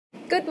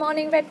Good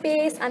morning, Red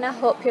Bees, and I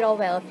hope you're all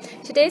well.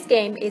 Today's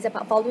game is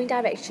about following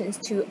directions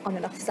to on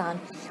and off sound.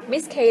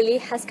 Miss Kaylee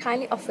has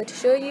kindly offered to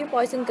show you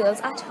boys and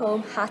girls at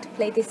home how to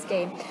play this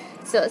game.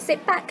 So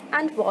sit back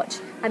and watch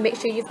and make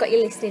sure you've got your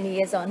listening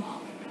ears on.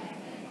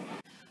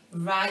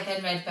 Right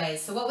then, Red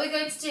Bees. So what we're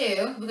going to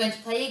do, we're going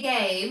to play a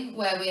game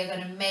where we are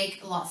going to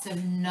make lots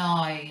of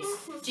noise.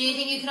 Do you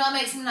think you can all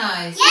make some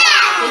noise?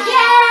 Yeah!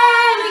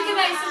 Yeah, we can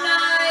make some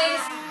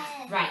noise.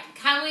 Right,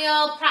 can we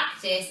all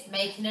practice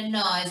making a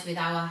noise with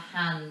our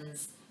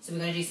hands? So we're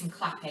going to do some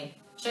clapping.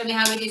 Show me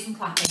how we do some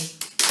clapping.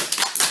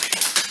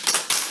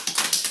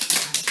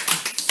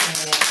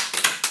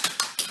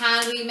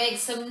 Can we make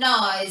some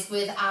noise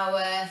with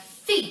our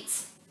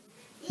feet?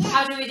 Yeah.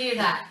 How do we do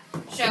that?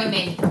 Show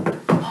me.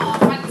 Oh,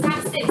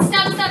 fantastic.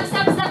 Stamp, stamp,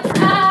 stamp, stamp,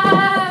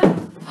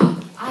 stamp.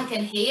 Oh, I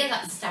can hear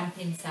that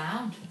stamping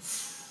sound.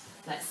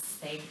 Let's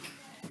think.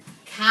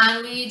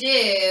 Can we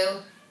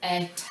do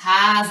a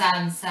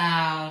Tarzan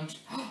sound?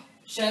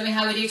 Show me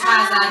how we do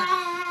Tarzan.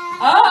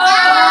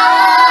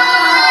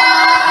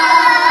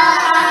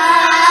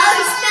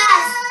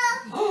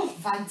 Oh,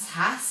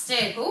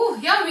 fantastic. Oh,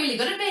 you're really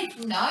good at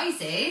making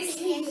noises.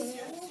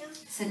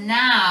 So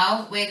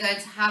now we're going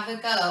to have a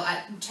go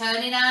at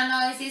turning our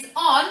noises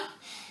on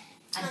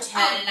and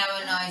turning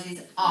our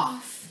noises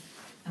off.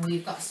 And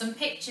we've got some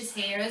pictures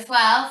here as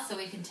well, so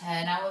we can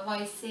turn our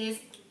voices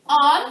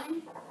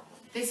on.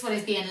 This one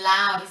is being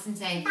loud, isn't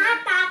it? We go,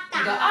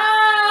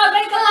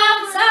 make a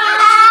loud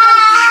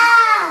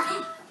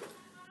sound.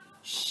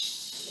 Shh.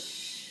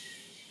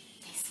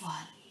 This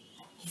one,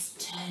 he's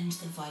turned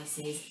the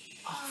voices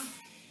off.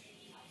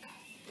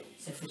 Okay.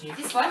 So if we do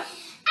this one.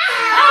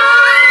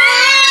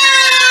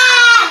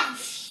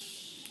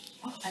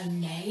 Oh,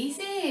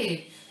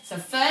 amazing. So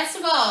first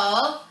of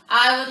all,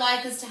 I would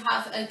like us to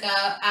have a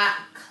go at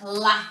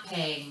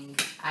clapping.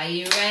 Are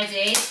you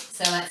ready?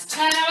 So let's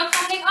turn our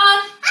clapping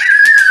on.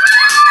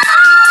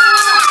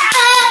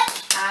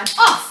 And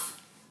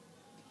off.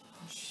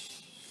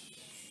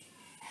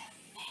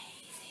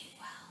 Amazing,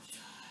 well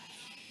done.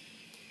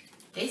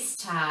 This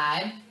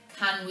time,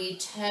 can we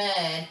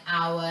turn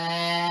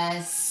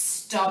our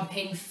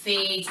stomping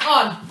feet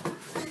on?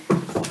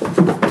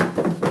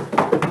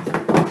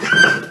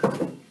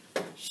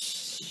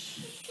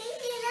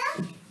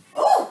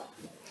 Oh,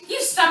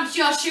 you stamped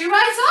your shoe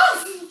right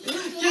off.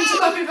 You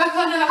took it back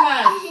on her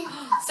hand.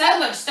 So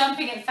much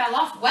stomping it fell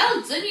off.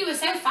 Well done, you were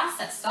so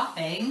fast at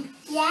stopping.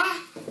 Yeah.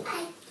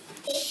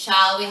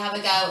 Shall we have a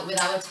go with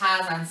our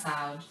Tarzan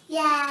sound?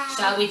 Yeah.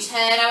 Shall we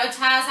turn our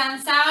Tarzan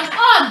sound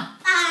on?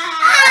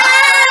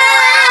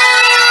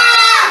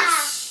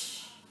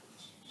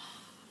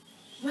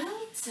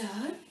 Well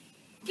done.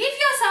 Give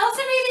yourselves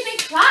a really big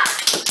clap.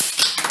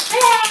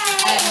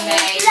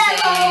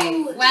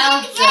 Amazing.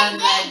 Well done,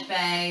 Red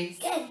Bees.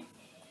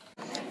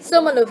 So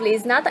my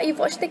lovelies, now that you've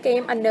watched the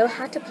game and know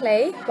how to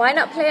play, why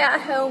not play it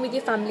at home with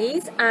your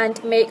families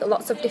and make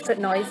lots of different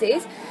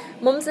noises?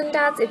 Mums and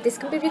dads, if this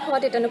can be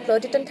recorded and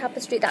uploaded on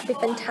Tapestry, that'd be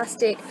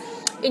fantastic.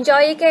 Enjoy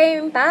your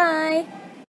game. Bye.